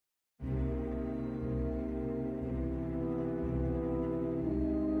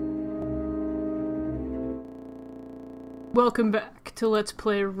Welcome back to Let's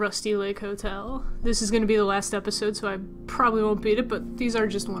Play Rusty Lake Hotel. This is going to be the last episode, so I probably won't beat it, but these are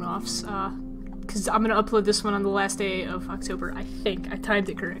just one-offs, because I'm going to upload this one on the last day of October, I think. I timed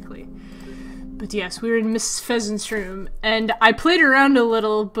it correctly. But yes, we were in Mrs. Pheasant's room, and I played around a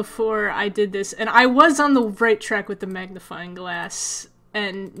little before I did this, and I was on the right track with the magnifying glass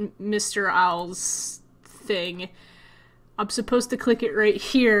and Mr. Owl's thing. I'm supposed to click it right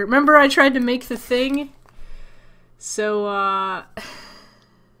here. Remember I tried to make the thing? So,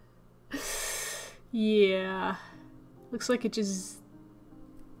 yeah. Looks like it just...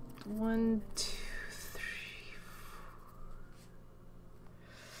 1, 2, 3,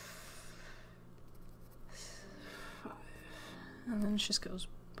 4, 5. And then it just goes...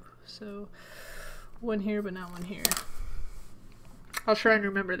 So, one here, but not one here. I'll try and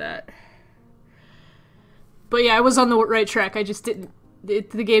remember that. But yeah, I was on the right track. I just didn't... the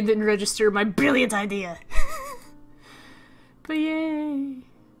game didn't register my brilliant idea. But yay!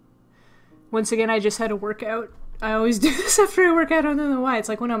 Once again, I just had a workout. I always do this after I work out. I don't know why. It's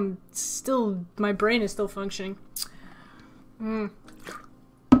like when I'm still... my brain is still functioning.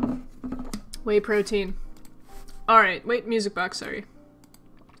 Whey protein. Alright, wait, music box, sorry.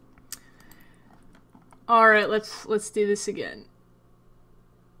 Alright, let's do this again.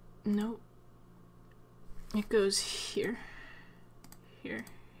 Nope. It goes here. Here.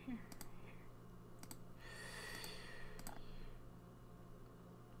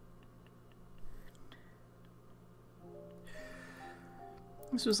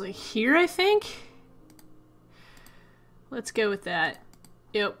 This was like here, I think? Let's go with that.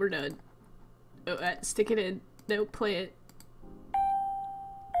 Yep, we're done. Oh, stick it in. No, play it.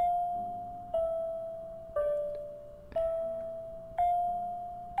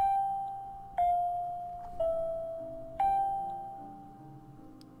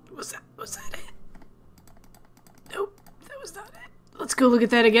 Was that it? Nope, that was not it. Let's go look at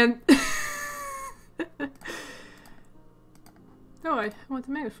that again. No, I want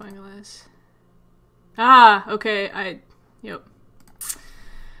the magnifying glass. Ah, okay, yep.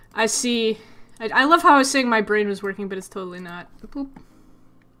 I see. I love how I was saying my brain was working, but it's totally not. Boop.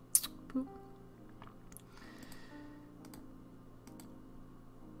 Boop.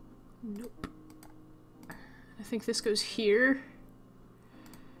 Nope. I think this goes here.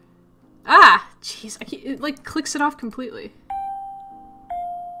 Ah! Jeez, it like clicks it off completely.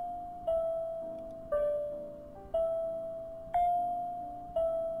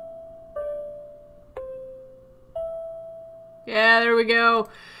 Yeah, there we go.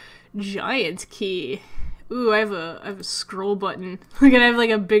 Giant key. Ooh, I have a scroll button. We're gonna have like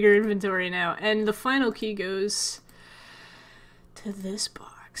a bigger inventory now. And the final key goes to this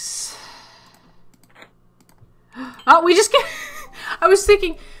box. Oh, we just get... I was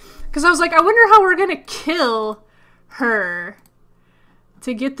thinking... Because I was like, I wonder how we're gonna kill her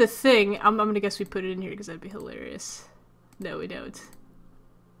to get the thing. I'm gonna guess we put it in here because that'd be hilarious. No, we don't.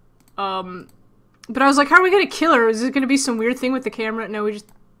 But I was like, how are we gonna kill her? Is it gonna be some weird thing with the camera? No, we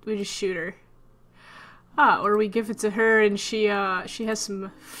just shoot her. Ah, or we give it to her and she has some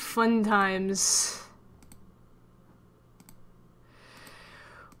fun times.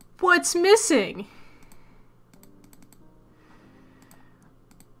 What's missing?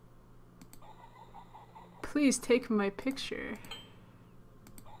 Please take my picture.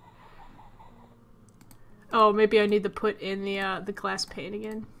 Oh, maybe I need to put in the glass pane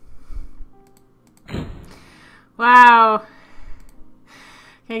again. Wow.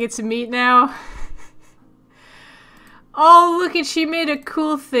 Can I get some meat now? Oh, look at, she made a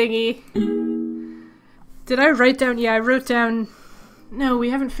cool thingy. Did I write down? Yeah, I wrote down... No, we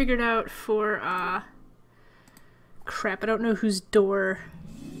haven't figured out for, crap, I don't know whose door...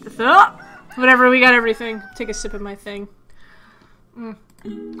 Oh! Whatever, we got everything. Take a sip of my thing.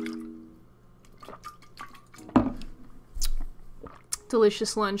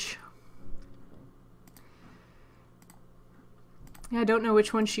 Delicious lunch. Yeah, I don't know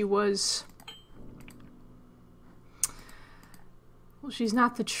which one she was. Well, she's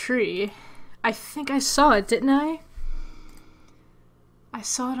not the tree. I think I saw it, didn't I? I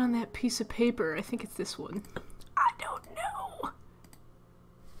saw it on that piece of paper. I think it's this one. I don't know.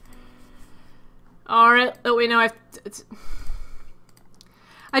 Alright. Oh, wait, no, I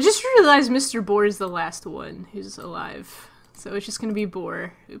just realized Mr. Boar is the last one who's alive. So it's just gonna be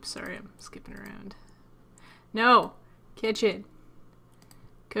Boar. Oops, sorry, I'm skipping around. No! Kitchen.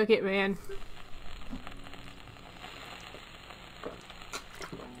 Cook it, man.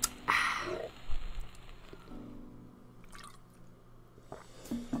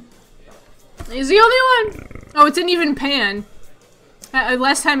 He's the only one! Oh, it didn't even pan.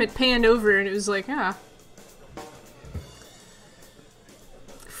 Last time it panned over and it was like, ah.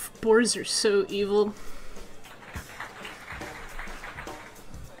 Boars are so evil.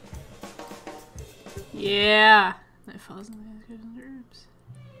 Yeah. That falls in the herbs.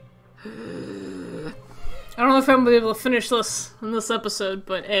 I don't know if I'm gonna be able to finish this in this episode,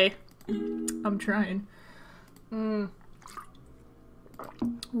 but hey, I'm trying.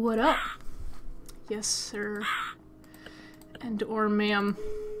 What up? Yes, sir. And or ma'am.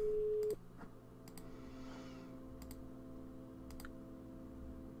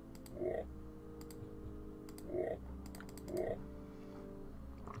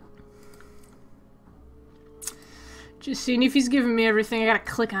 Just seeing if he's giving me everything. I gotta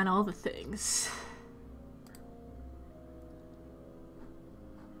click on all the things.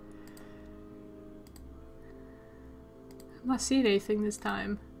 I'm not seeing anything this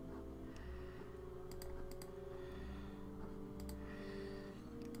time.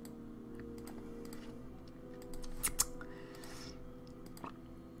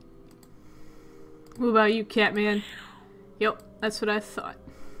 What about you, Catman? Yep, that's what I thought.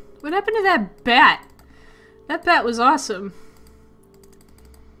 What happened to that bat? That bat was awesome.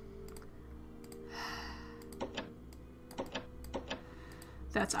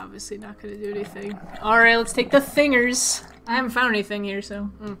 That's obviously not gonna do anything. Alright, let's take the thingers. I haven't found anything here, so...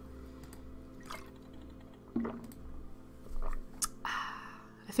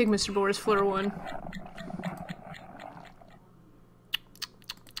 I think Mr. Boar is floor 1.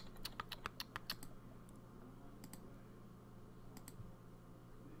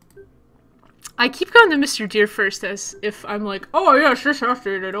 I keep going to Mr. Deer first as if I'm like, oh yes, this has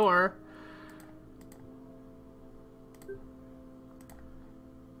to be the door.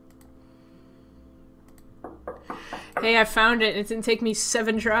 Hey, I found it. It didn't take me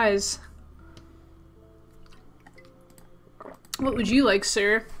 7 tries. What would you like,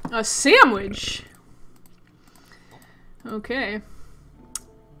 sir? A sandwich! Okay.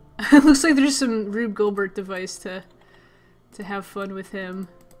 Looks like there's some Rube Goldberg device to have fun with him.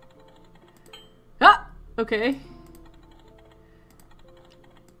 Ah! Okay.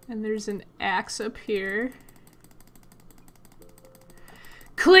 And there's an axe up here.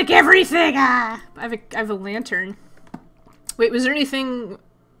 Click everything! Ah! I have a lantern. Wait, was there anything...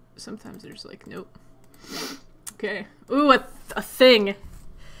 Sometimes there's like, nope. Okay. Ooh, a thing.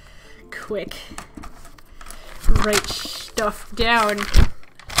 Quick. Write stuff down.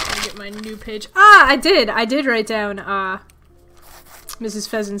 Get my new page. Ah, I did write down, Mrs.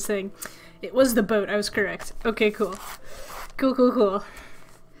 Pheasant's thing. It was the boat, I was correct. Okay, cool. Cool.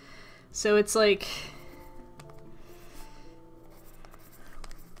 So it's like...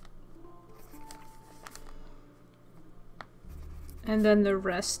 And then the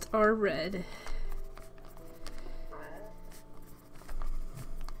rest are red.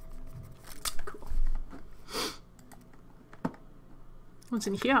 Cool. What's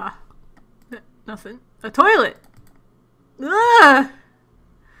in here? Nothing. A toilet! Ah!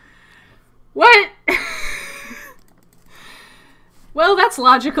 What? Well, that's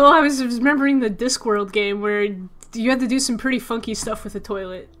logical. I was remembering the Discworld game where you had to do some pretty funky stuff with a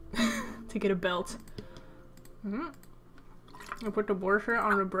toilet to get a belt. I put the boar shirt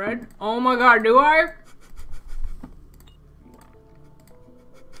on the bread. Oh my god, do I?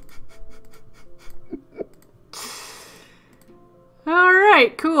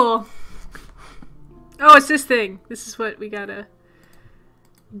 Alright, cool. Oh, it's this thing. This is what we gotta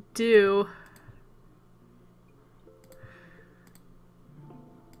do.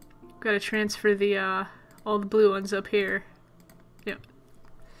 Gotta transfer the, all the blue ones up here. Yep.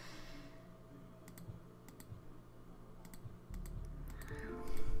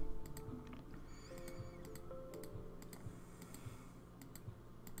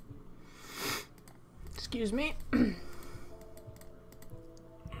 Excuse me.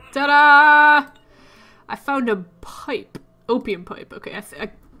 Ta-da! I found a pipe. Opium pipe. Okay,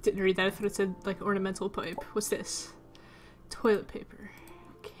 I didn't read that. I thought it said, like, ornamental pipe. What's this? Toilet paper.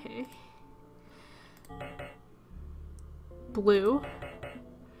 Okay. Blue.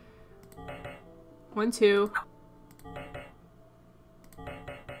 1, 2.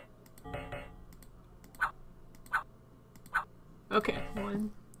 Okay,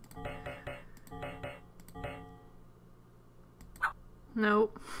 1.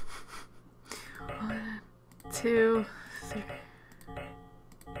 Nope. 1, 2, 3.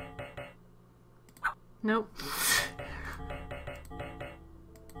 Nope.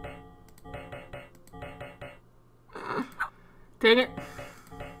 Dang it.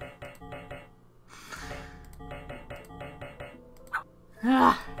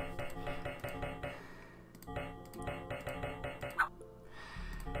 Ah.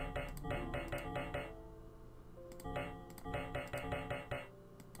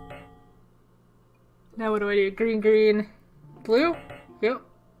 Now what do I do? Green, green. Blue? Yep.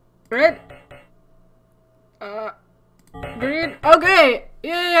 Red? Green? Okay!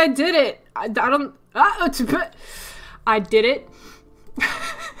 Yeah, I did it! I don't... I did it.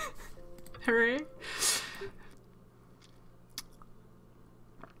 Hooray.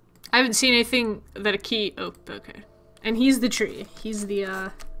 I haven't seen anything that a key... Oh, okay. And he's the tree. He's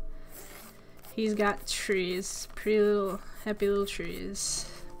the, he's got trees. Pretty little, happy little trees.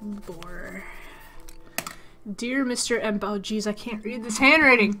 Boar. Dear Mr. M. Oh, jeez, I can't read this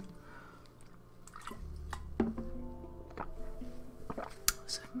handwriting.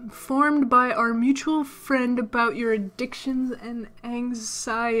 Informed by our mutual friend about your addictions and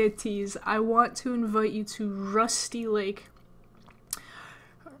anxieties, I want to invite you to Rusty Lake.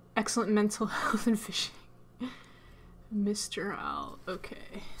 Excellent mental health and fishing. Mr. Owl.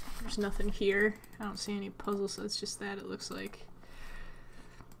 Okay. There's nothing here. I don't see any puzzles, so it's just that, it looks like.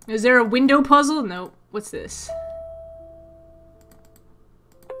 Is there a window puzzle? No. What's this?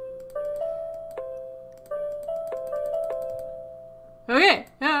 Okay.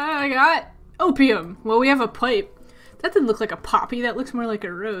 I got opium. Well, we have a pipe. That didn't look like a poppy. That looks more like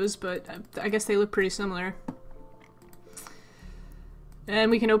a rose, but I guess they look pretty similar.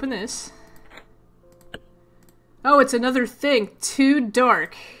 And we can open this. Oh, it's another thing. Too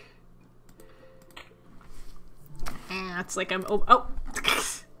dark. It's like I'm... Oh!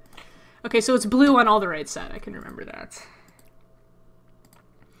 Okay, so it's blue on all the right side. I can remember that.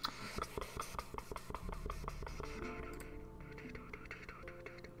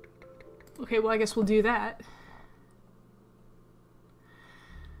 Okay, well, I guess we'll do that.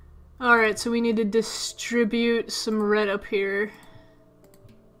 Alright, so we need to distribute some red up here.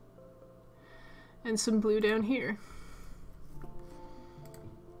 And some blue down here.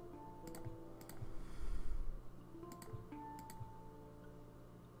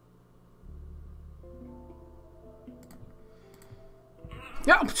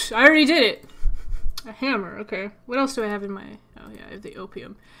 Oh, I already did it! A hammer, okay. What else do I have in my... Oh yeah, I have the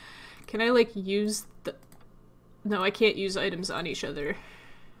opium. Can I, like, use the... No, I can't use items on each other.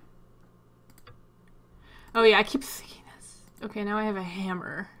 Oh yeah, I keep thinking this. Okay, now I have a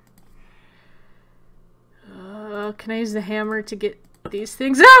hammer. Can I use the hammer to get these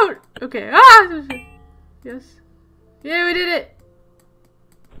things out? Okay, ah! Yes. Yeah, we did it!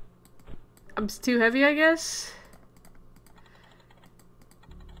 I'm too heavy, I guess?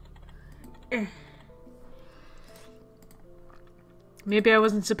 Maybe I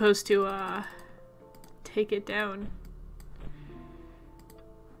wasn't supposed to, take it down.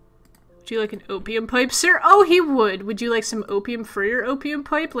 Would you like an opium pipe, sir? Oh, he would! Would you like some opium for your opium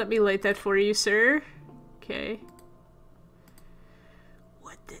pipe? Let me light that for you, sir. Okay.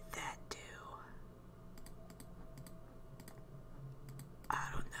 What did that do? I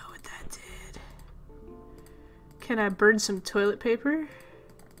don't know what that did. Can I burn some toilet paper?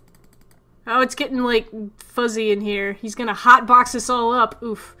 Oh, it's getting, like, fuzzy in here. He's gonna hotbox us all up.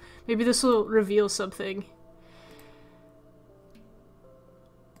 Oof. Maybe this will reveal something.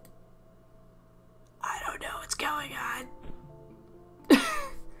 I don't know what's going on.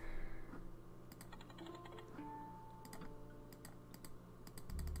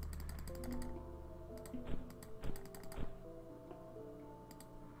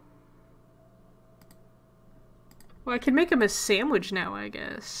 Well, I can make him a sandwich now, I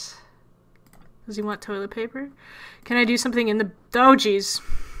guess. Does he want toilet paper? Can I do something in the... Oh, jeez.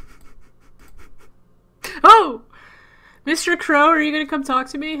 Oh! Mr. Crow, are you gonna come talk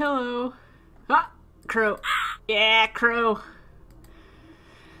to me? Hello. Ah! Crow. Yeah, Crow.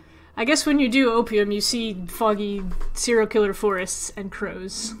 I guess when you do opium, you see foggy serial killer forests and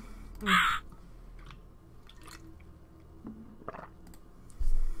crows.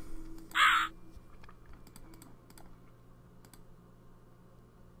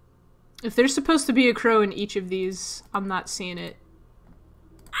 If there's supposed to be a crow in each of these, I'm not seeing it.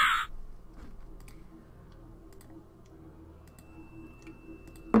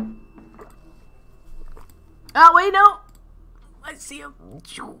 Oh, wait, no! I see him.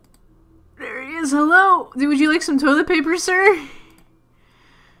 There he is, hello! Would you like some toilet paper, sir?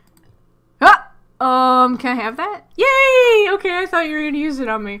 Ah! Can I have that? Yay! Okay, I thought you were gonna use it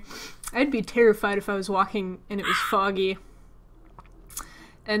on me. I'd be terrified if I was walking and it was foggy.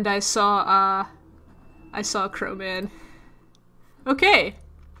 And I saw a crow man. Okay.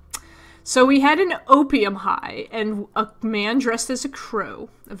 So we had an opium high, and a man dressed as a crow,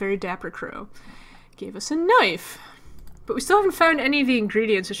 a very dapper crow, gave us a knife. But we still haven't found any of the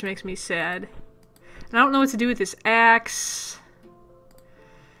ingredients, which makes me sad. And I don't know what to do with this axe.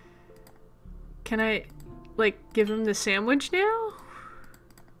 Can I, like, give him the sandwich now?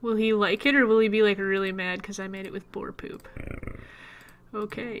 Will he like it, or will he be like really mad because I made it with boar poop?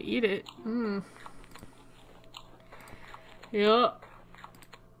 Okay, eat it. Mmm. Yup.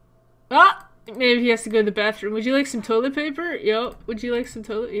 Ah! Maybe he has to go to the bathroom. Would you like some toilet paper? Yup. Would you like some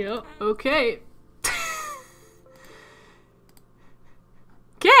toilet? Yup. Okay.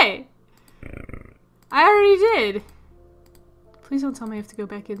 Okay! I already did. Please don't tell me I have to go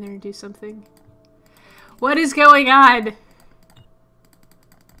back in there and do something. What is going on?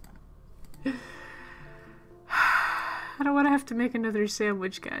 I don't want to have to make another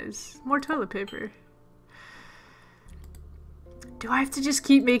sandwich, guys. More toilet paper. Do I have to just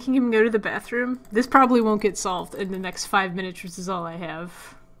keep making him go to the bathroom? This probably won't get solved in the next 5 minutes, which is all I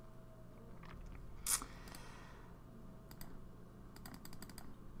have.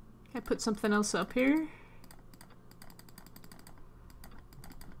 Can I put something else up here?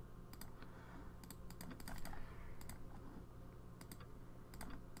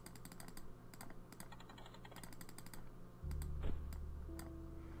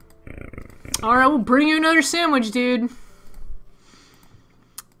 Alright, we'll bring you another sandwich, dude.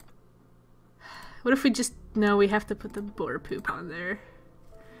 What if we just... No, we have to put the boar poop on there.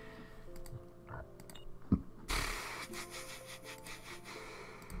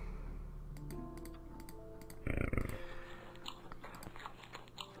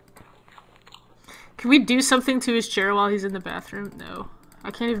 Can we do something to his chair while he's in the bathroom? No. I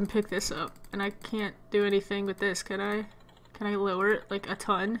can't even pick this up. And I can't do anything with this, can I? Can I lower it, like, a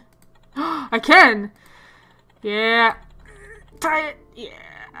ton? I can! Yeah! Try it! Yeah!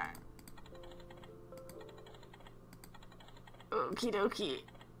 Okie dokie.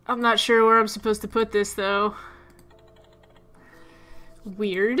 I'm not sure where I'm supposed to put this, though.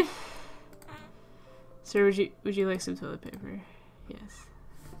 Weird. Sir, would you like some toilet paper? Yes.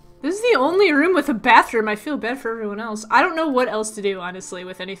 This is the only room with a bathroom. I feel bad for everyone else. I don't know what else to do, honestly,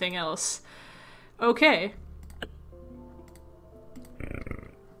 with anything else. Okay.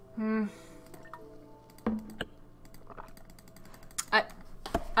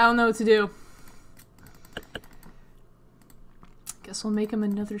 I don't know what to do. Guess we'll make him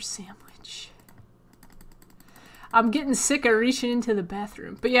another sandwich. I'm getting sick of reaching into the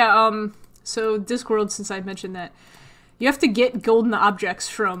bathroom. But yeah, so Discworld, since I mentioned that, you have to get golden objects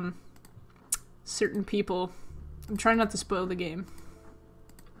from certain people. I'm trying not to spoil the game.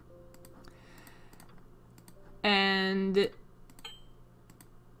 And...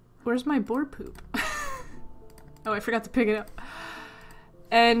 where's my boar poop? Oh, I forgot to pick it up.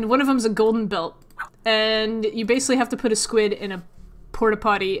 And one of them's a golden belt. And you basically have to put a squid in a porta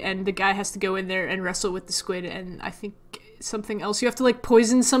potty, and the guy has to go in there and wrestle with the squid, and I think something else. You have to, like,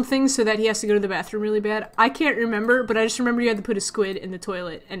 poison something so that he has to go to the bathroom really bad. I can't remember, but I just remember you had to put a squid in the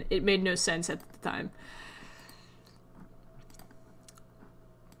toilet, and it made no sense at the time.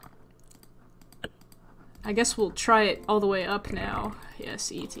 I guess we'll try it all the way up now. Yes,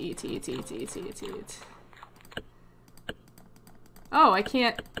 eat, eat, eat, eat, eat, eat, eat. Oh, I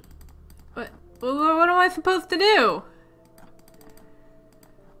can't... What am I supposed to do?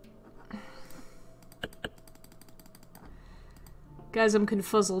 Guys, I'm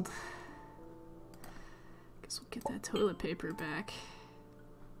confuzzled. Guess we'll get that toilet paper back.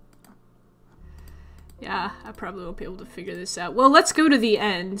 Yeah, I probably won't be able to figure this out. Well, let's go to the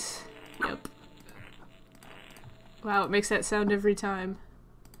end. Yep. Wow, it makes that sound every time.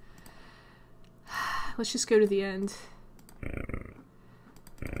 Let's just go to the end.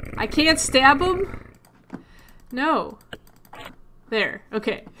 I can't stab him? No. There.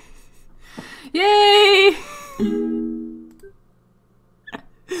 Okay. Yay!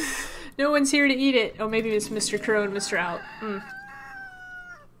 No one's here to eat it. Oh, maybe it's Mr. Crow and Mr. Out.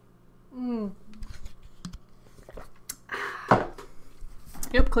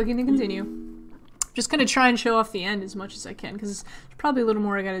 Yep, clicking to continue. Just gonna try and show off the end as much as I can, because there's probably a little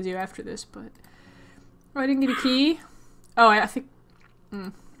more I gotta do after this, but... Oh, I didn't get a key? Oh, I think...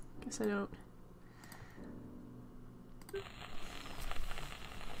 guess I don't.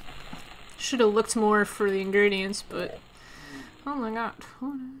 Should've looked more for the ingredients, but... Oh my god.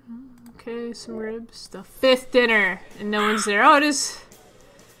 Okay, some ribs. The 5th dinner! And no one's there. Oh, it is!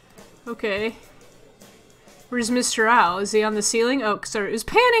 Okay. Where's Mr. Owl? Is he on the ceiling? Oh, sorry. It was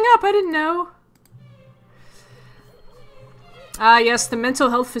panning up! I didn't know! Ah, yes, the mental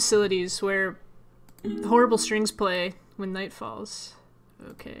health facilities where horrible strings play when night falls.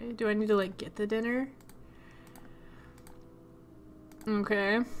 Okay. Do I need to, like, get the dinner?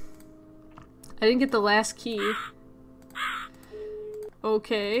 Okay. I didn't get the last key.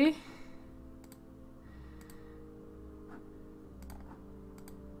 Okay.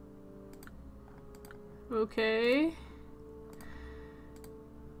 Okay.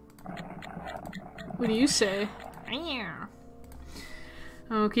 What do you say? Yeah.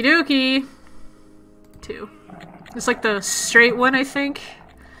 Okie dokie. 2. It's like the straight one, I think.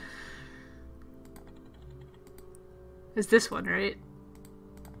 Is this one, right?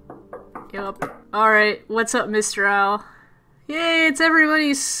 Yup. Alright, what's up, Mr. Owl? Yay, it's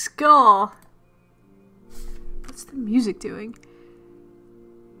everybody's skull! What's the music doing?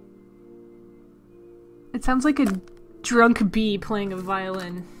 It sounds like a drunk bee playing a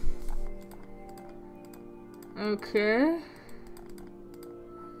violin. Okay.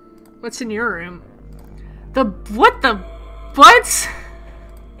 What's in your room? What?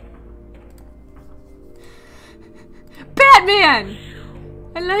 Batman!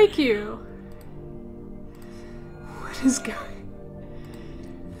 I like you. What is going?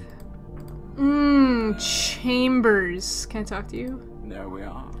 Chambers. Can I talk to you? There we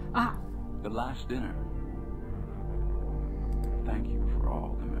are. Ah. The last dinner. Thank you for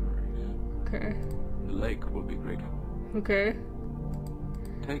all the memories. Okay. The lake will be grateful. Okay.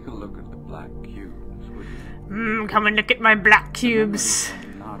 Take a look at the black cubes, would you? Come and look at my black cubes. The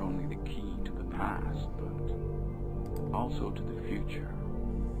memories are not only the key to the past, but also to the future.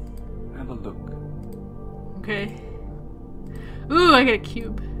 Have a look. Okay. Ooh, I got a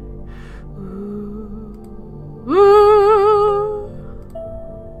cube. Ooh.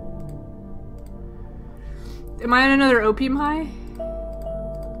 Am I on another opium high?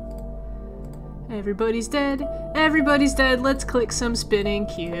 Everybody's dead. Everybody's dead. Let's click some spinning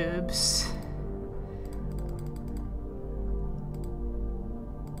cubes.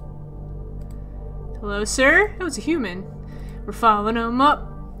 Hello, sir? Oh, it's a human. We're following them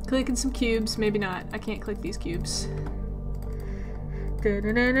up. Clicking some cubes. Maybe not. I can't click these cubes.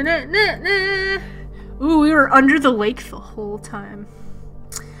 Ooh, we were under the lake the whole time.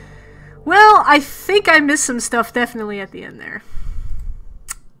 Well, I think I missed some stuff definitely at the end there.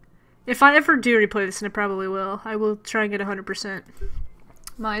 If I ever do replay this, and I probably will, I will try and get 100%.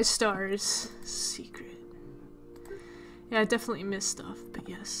 My stars. Secret. Yeah, I definitely missed stuff, but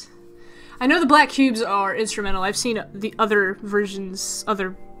yes. I know the black cubes are instrumental. I've seen the other versions,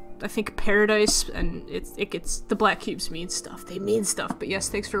 I think Paradise, and it gets, the black cubes mean stuff. They mean stuff, but yes,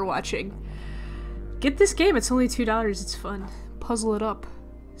 thanks for watching. Get this game, it's only $2, it's fun. Puzzle it up.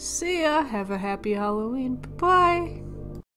 See ya, have a happy Halloween, bye-bye.